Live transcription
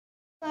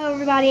Hello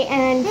everybody,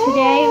 and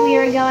today we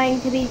are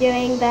going to be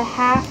doing the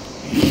half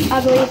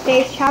ugly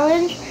face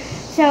challenge.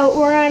 So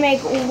we're going to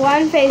make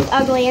one face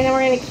ugly and then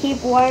we're going to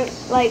keep one,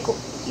 like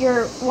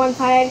your one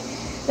side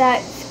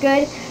that's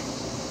good.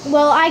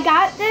 Well, I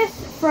got this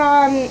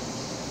from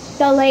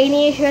the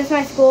lady. She goes to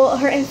my school.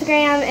 Her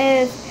Instagram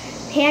is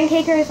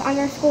pancakers_,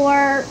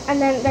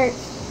 and then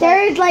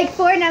there's like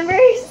 4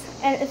 numbers.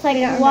 And it's like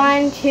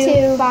 1,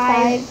 2,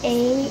 5, 8.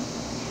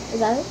 Is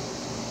that it?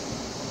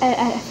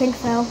 I think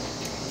so.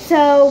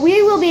 So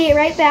we will be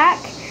right back.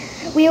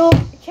 We will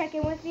check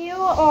in with you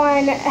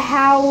on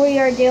how we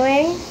are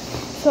doing.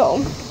 So,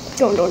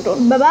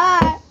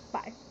 Bye-bye.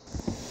 Bye.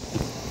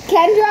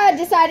 Kendra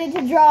decided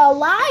to draw a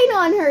line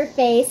on her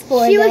face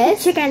for She this. was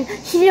a chicken.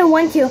 She didn't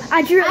want to.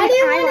 I drew an eyeliner. I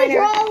didn't want to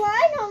draw a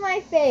line on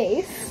my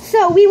face.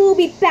 So we will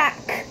be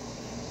back.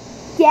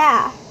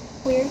 Yeah.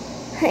 Weird.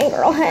 Hey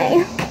girl,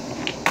 hey.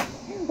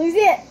 Who's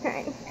it?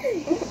 Hey.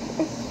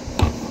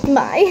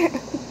 Bye.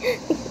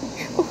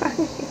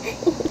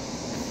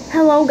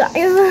 Hello guys,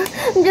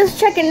 I'm just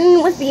checking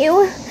in with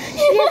you.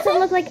 She doesn't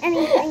look like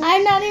anything.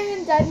 I'm not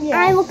even done yet.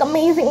 I look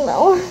amazing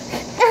though.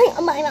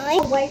 My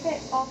wipe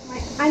it off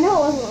my. I know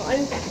it wasn't on.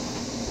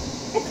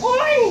 It's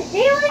on,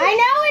 Haley. I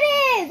know it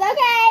is.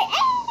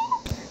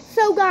 Okay.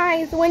 So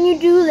guys, when you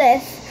do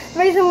this,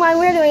 the reason why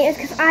we're doing it is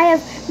because I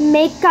have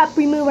makeup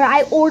remover.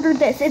 I ordered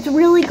this. It's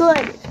really good.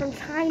 It's from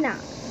China.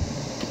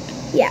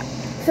 Yeah.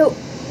 So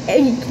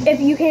if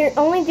you can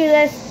only do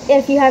this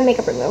if you have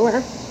makeup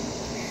remover.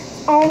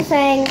 All I'm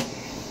saying,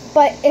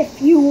 but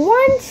if you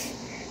want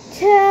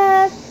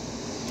to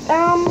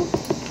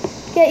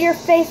get your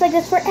face like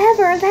this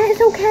forever, that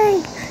is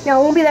okay. No,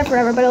 it won't be there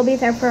forever, but it'll be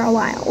there for a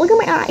while. Look at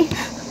my eye.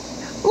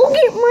 Look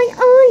at my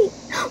eye.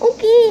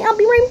 Okay, I'll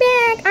be right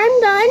back.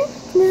 I'm done.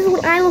 This is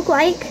what I look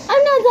like.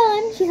 I'm not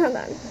done. She's not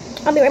done.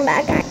 I'll be right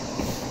back, guys.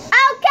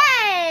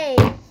 Okay.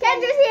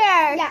 Kendra's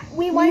here. Yeah,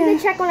 we wanted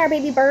to check on our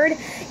baby bird.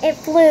 It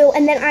flew,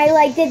 and then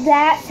I did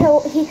that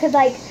so he could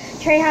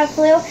train how it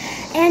flew.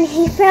 And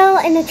he fell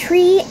in a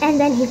tree, and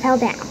then he fell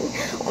down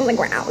on the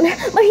ground.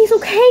 But he's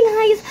okay,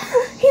 guys.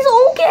 He's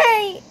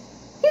okay.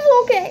 He's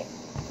okay.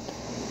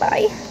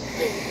 Bye.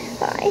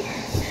 Bye.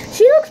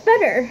 She looks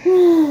better.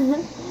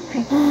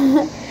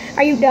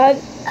 Are you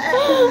done?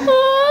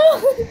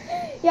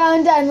 Yeah,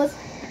 I'm done. Let's.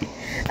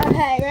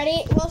 Okay,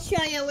 ready? We'll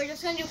show you. We're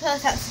just going to do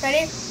close-ups.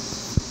 Ready?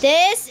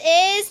 This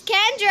is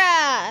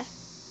Kendra.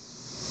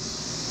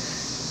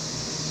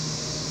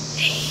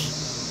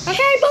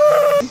 Okay,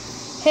 bye.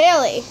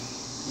 Haley.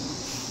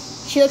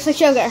 She looks like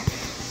sugar.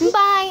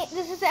 Bye.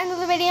 This is the end of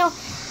the video.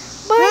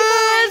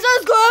 Bye.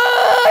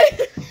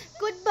 Subscribe.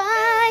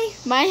 Goodbye.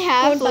 My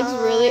half Goodbye. looks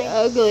really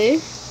ugly.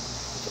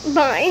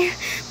 Bye.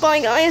 Bye,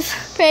 guys.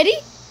 Pretty?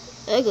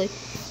 Ugly.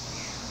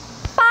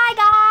 Bye,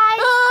 guys.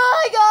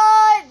 Bye,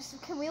 guys.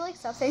 Can we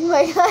stop saying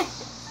bye,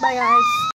 guys? Bye, guys.